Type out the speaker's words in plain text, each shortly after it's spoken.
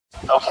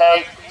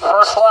Okay,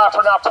 first lap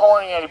we're not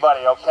pulling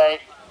anybody, okay?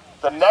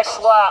 The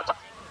next lap,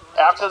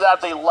 after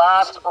that, the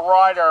last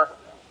rider,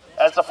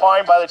 as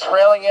defined by the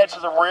trailing edge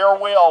of the rear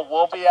wheel,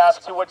 will be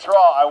asked to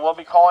withdraw. I will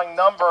be calling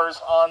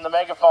numbers on the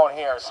megaphone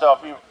here, so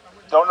if you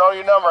don't know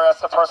your number, that's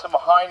the person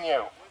behind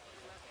you.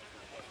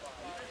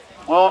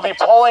 We'll be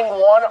pulling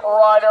one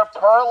rider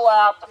per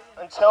lap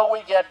until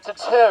we get to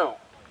 2.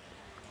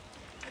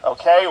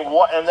 Okay,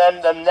 and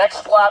then the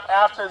next lap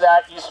after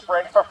that, you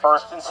sprint for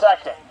first and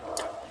second.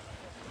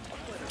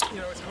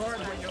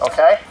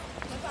 Okay?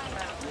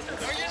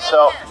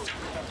 So,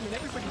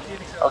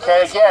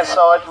 okay, again,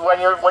 so when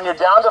you're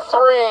down to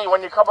 3,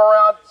 when you come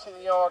around to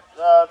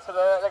to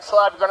the next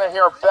lap, you're going to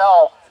hear a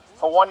bell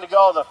for 1 to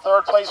go. The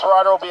third place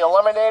rider will be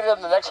eliminated,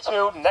 and the next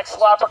 2, next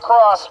lap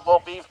across,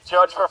 will be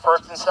judged for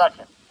first and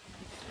second.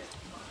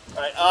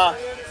 All right,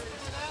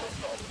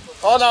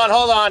 hold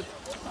on.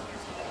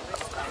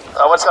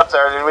 What's up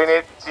there? Did we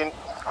need?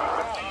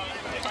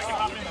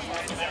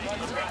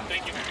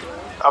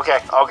 Okay,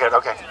 all good.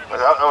 Okay,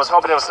 I was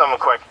hoping it was something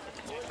quick.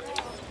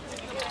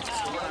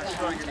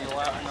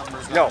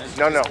 No.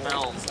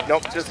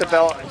 Nope, just a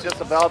bell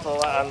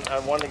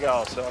on 1 to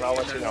go. So, and I'll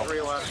let you know.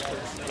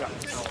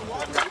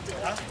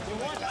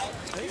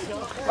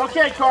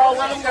 Okay, Carl,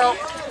 let him go.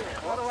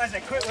 Otherwise, I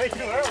quit way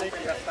too early.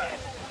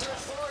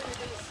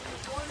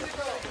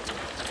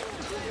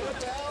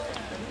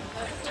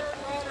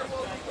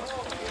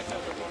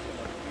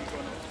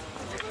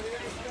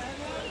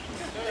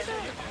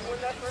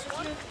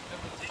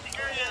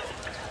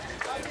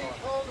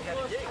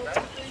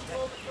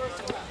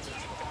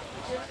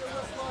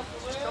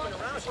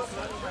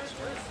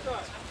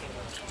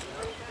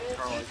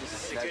 Carl, I just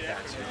said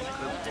that to you.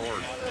 Good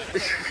Lord.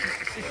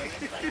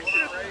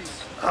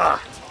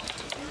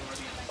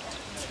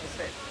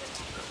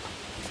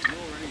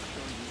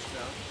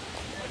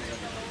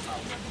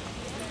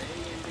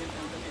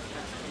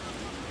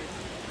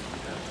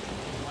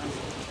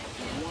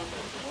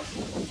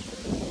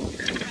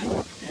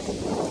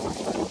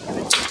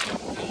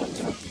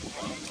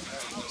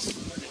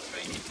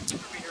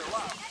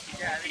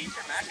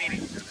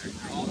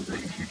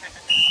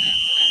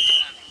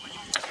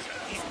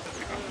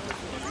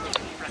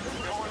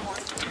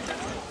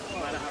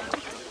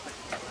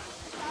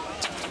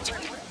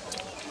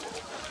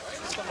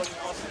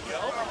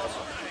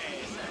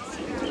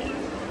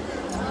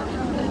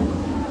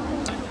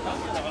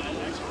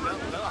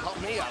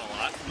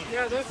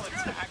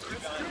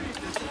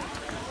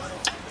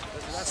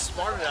 That's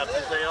smart enough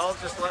because they all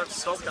just let it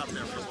soak up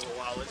there for a little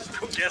while. Let's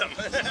go get them.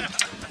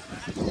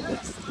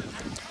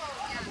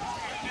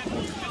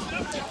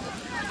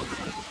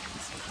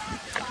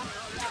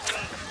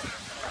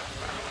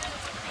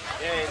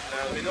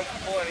 Yeah, we don't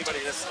pull anybody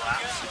this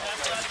lap.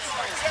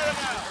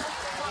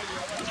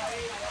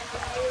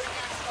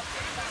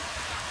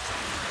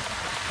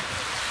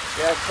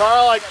 Yeah,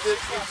 Carl, the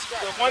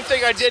one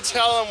thing I did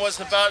tell him was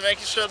about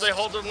making sure they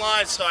hold their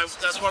line, so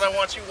that's what I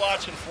want you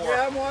watching for.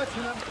 Yeah, I'm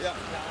watching them. Yeah.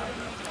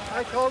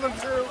 I called them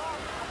through.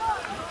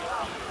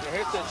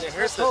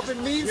 Let's hope it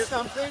means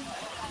something.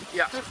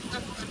 Yeah.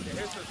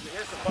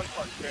 Here's the fun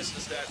part, Chris,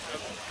 is that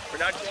we're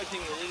not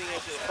judging the leading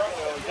edge of the front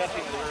wheel, we're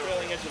judging the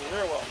trailing edge of the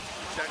rear wheel.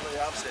 Exactly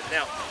the opposite.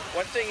 Now,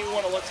 one thing you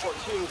want to look for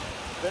too,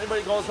 if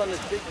anybody goes on this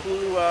big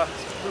blue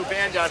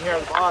band down here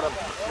at the bottom.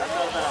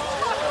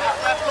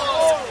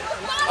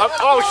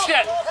 Oh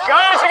shit!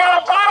 Guys, you got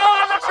a bottle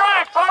on the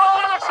track! Bottle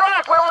on the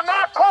track! We will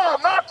not pull!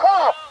 Not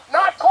pull!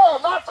 Not pull!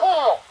 Not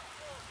pull!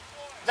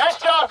 Nice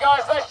job,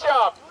 guys, nice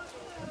job!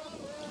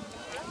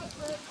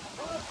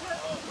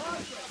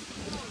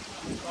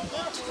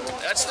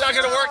 That's not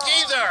gonna work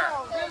either!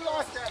 They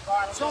lost that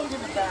bottle. Don't give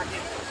it back. Be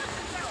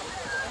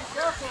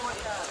careful with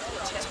that.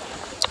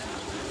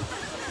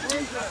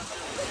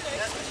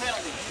 That's the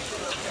penalty.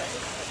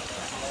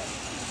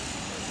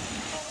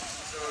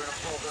 So we're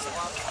gonna pull this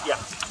one?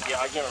 Yeah,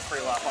 I give a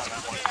free lap on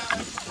that one.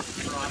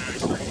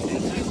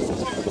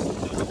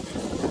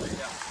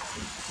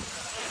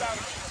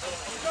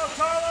 Go,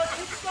 Carlos,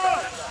 keep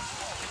going!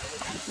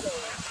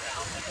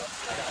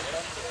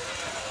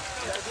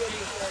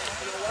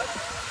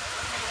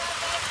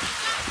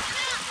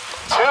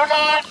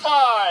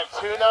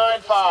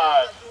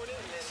 295.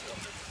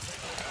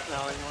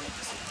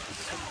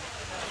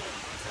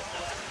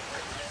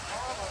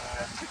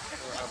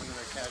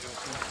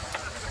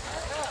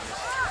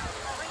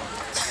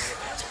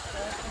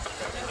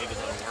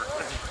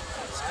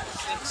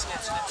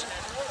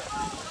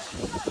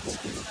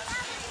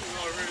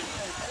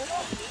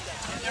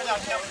 They're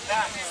not coming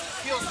back. The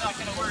fuel's not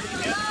going to work. You have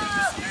to do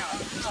this now.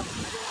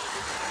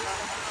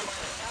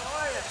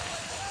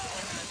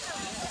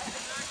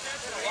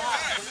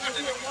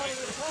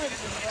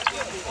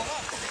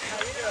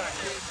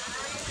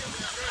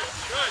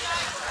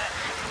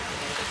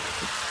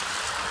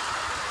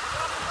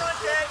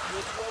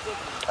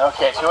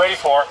 Okay,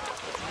 284.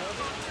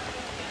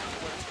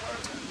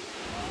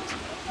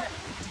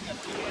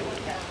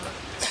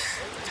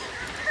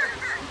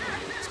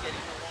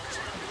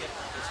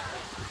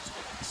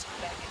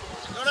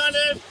 Going on,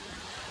 Dave.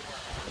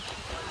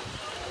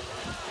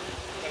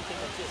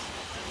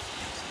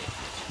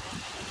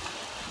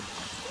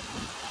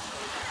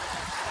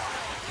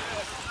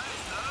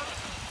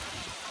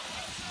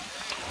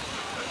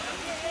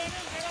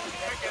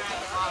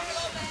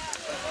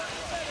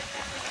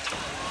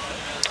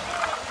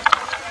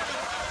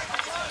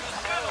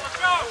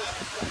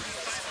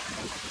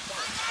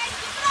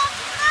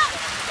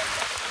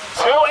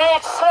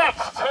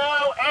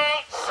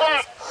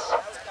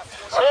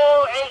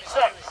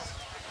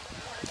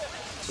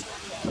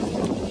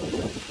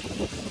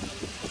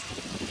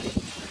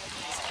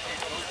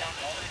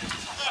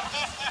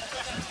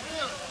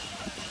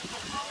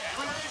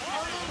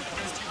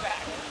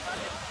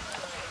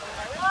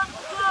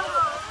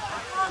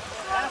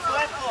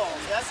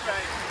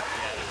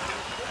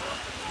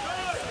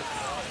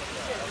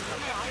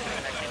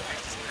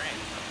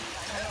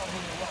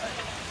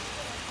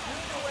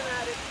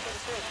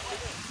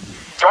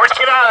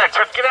 out of there,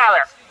 Trip. Get out of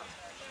there.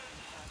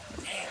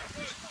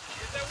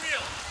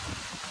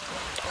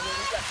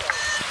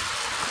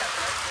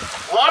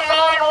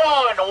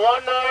 191,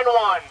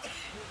 191.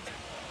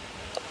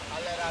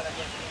 I'll let out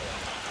again.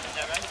 Is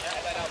that right? Yeah.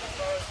 I'll let out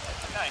first.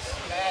 Nice.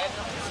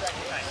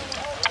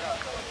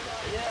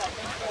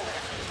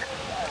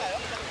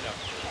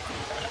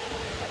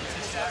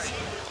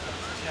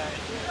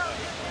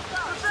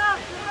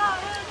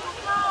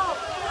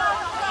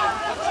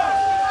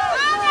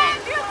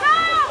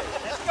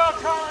 Let's go,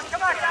 Colin.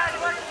 Come on, guys.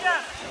 Work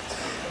again.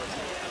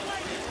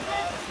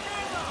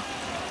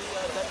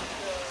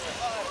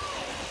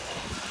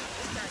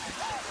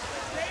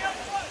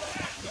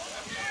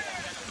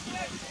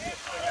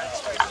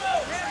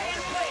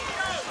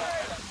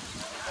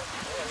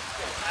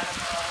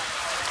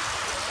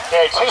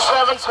 Okay,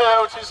 272,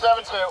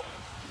 272.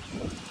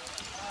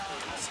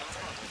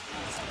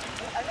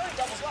 I know he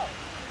doubles well.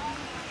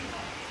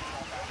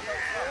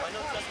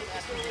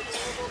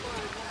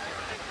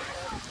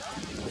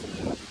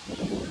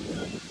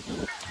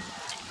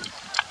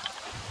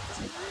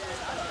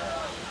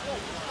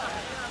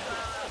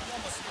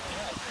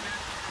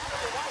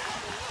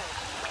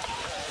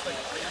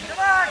 Come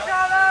on,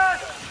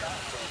 Carlos!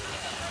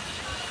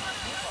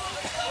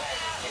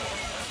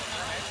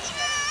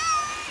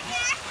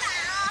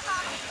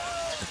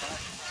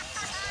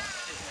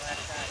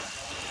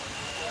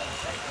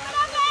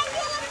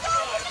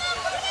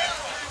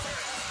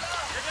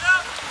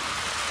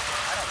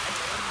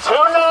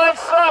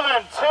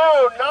 Two-nine-seven,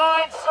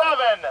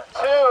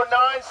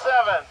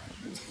 297.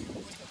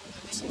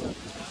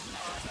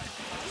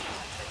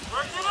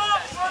 Work it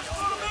up! Work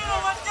through the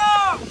middle, let's go!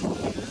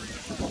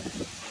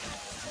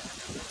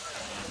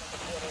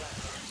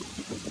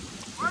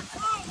 Work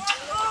through!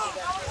 Go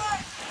away!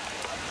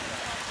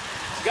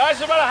 You guys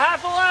are about a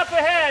half a lap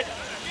ahead.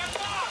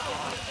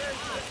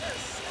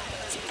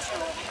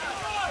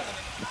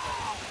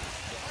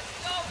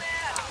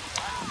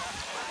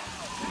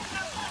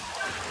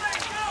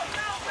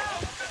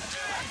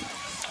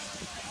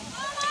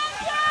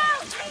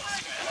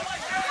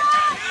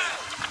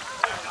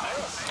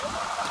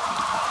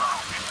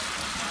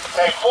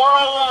 Okay,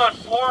 401,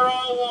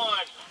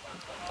 401.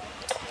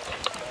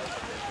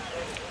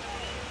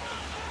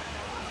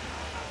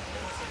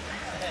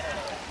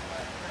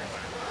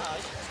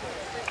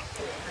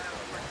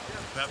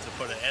 We have to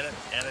put an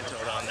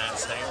anecdote on that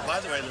saying, oh, by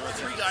the way, there were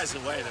 3 guys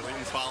away that we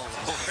didn't follow the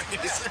whole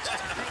race.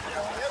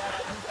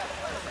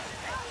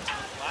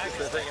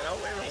 They're thinking, oh,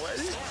 wait a minute,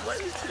 why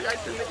these 2 guys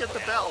didn't get the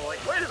bell?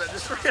 Like, wait a minute,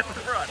 there's 3 in the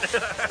front.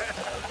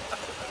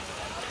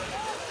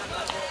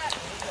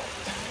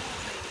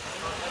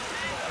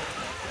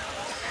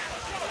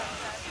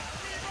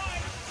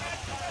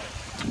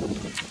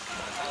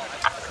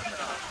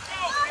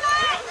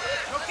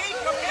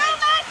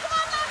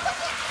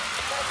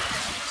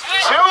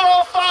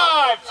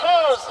 205,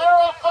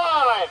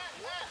 205.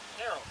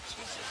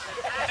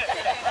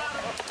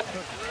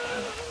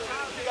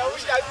 We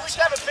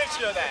should have a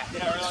picture of that.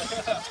 Yeah, really.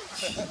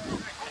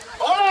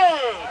 Olé!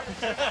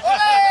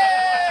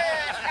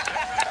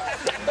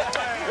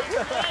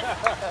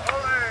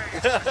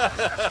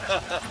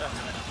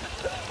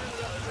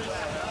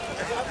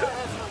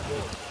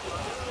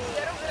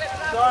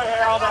 Sorry,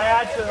 Harold, I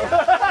had to.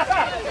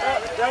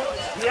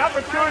 The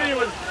opportunity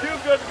was too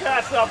good to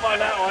pass up on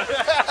that one.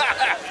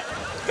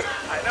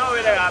 I know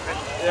it happened.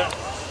 Yeah.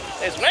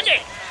 It's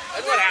windy.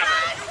 That's what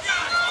happened.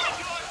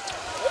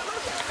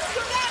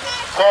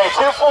 Okay,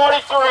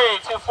 243,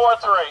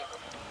 243.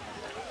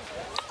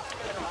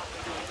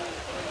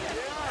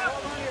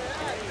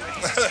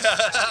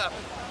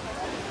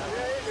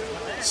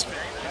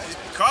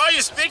 Carl,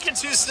 you're speaking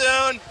too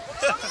soon.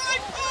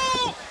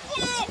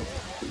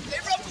 They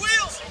rubbed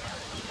wheels.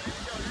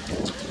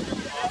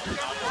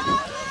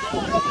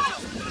 Go.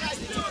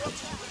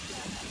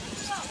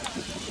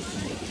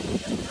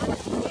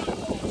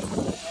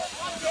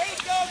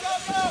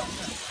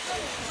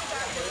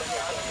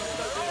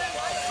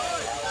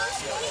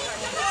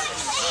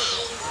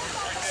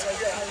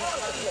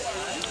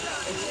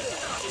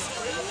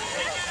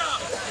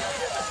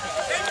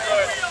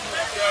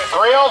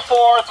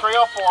 304,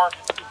 304.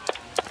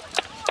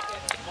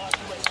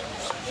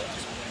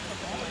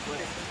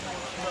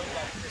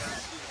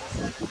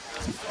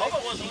 I hope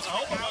it wasn't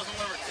over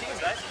team,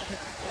 right?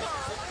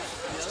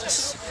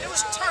 It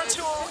was turn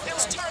two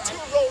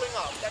rolling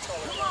up. That's all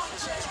it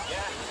was.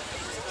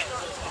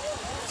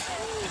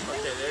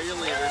 Okay, there are your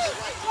leaders.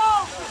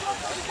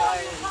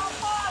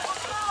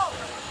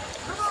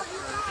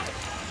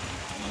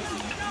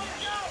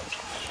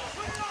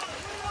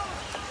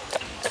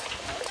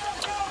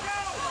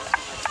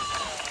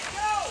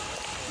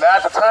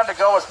 Matt, the time to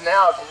go is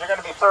now because you're going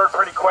to be third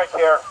pretty quick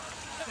here.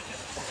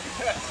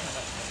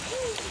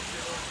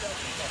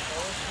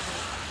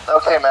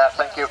 Okay, Matt,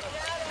 thank you.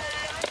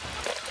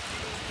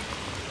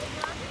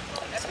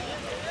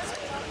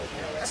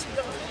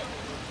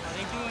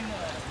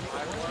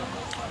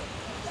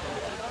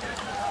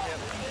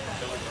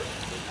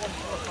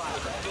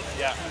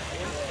 Yeah.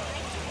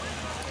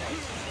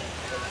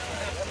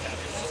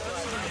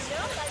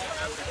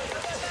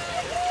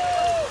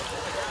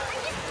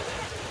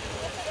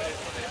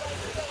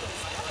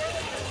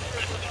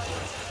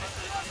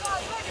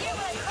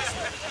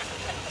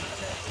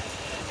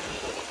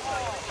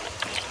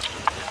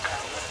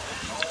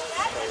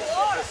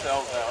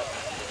 cells out.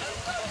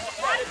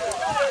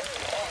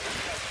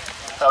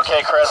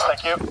 Okay, Chris,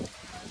 thank you.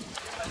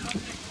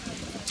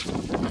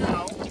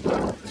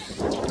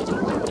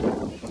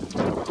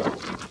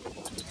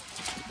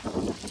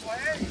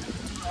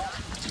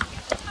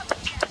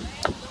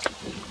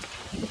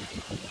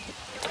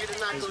 You did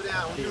not go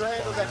down. You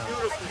handled that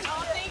beautifully.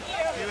 Oh, thank you.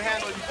 You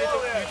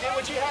did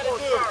what you had to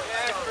do.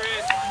 Yeah,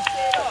 Chris.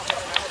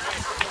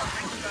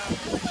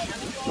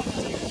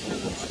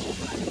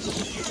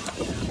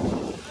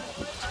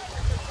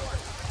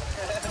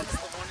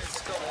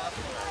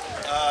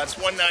 It's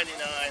 $199.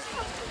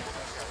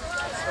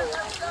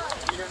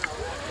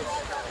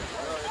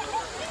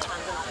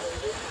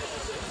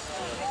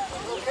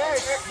 Okay,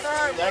 next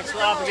time. Thanks,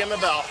 Rob, for giving me a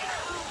bell.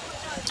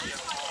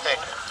 Hey.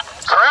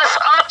 Chris,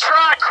 up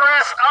track,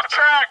 Chris, up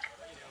track.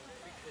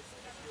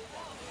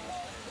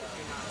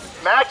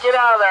 Matt, get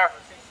out of there.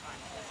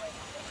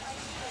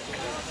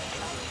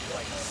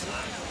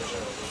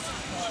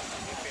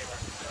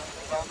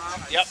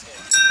 Yep.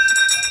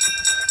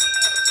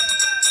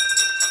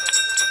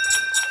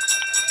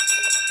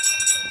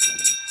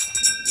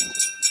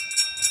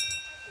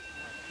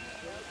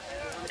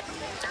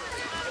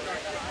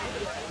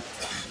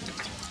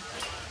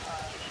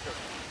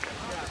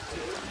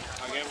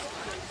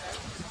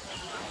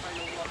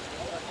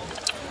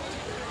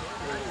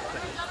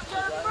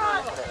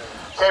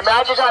 Okay,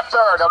 Matt, you got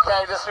third,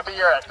 okay? This will be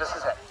your it. This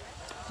is it.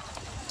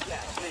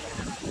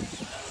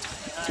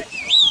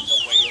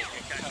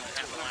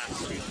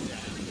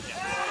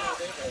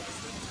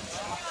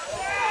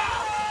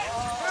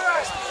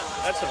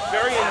 That's a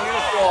very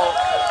unusual.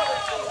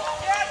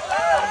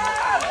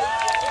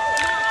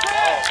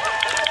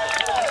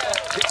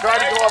 He tried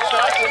to go up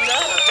top, didn't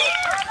that?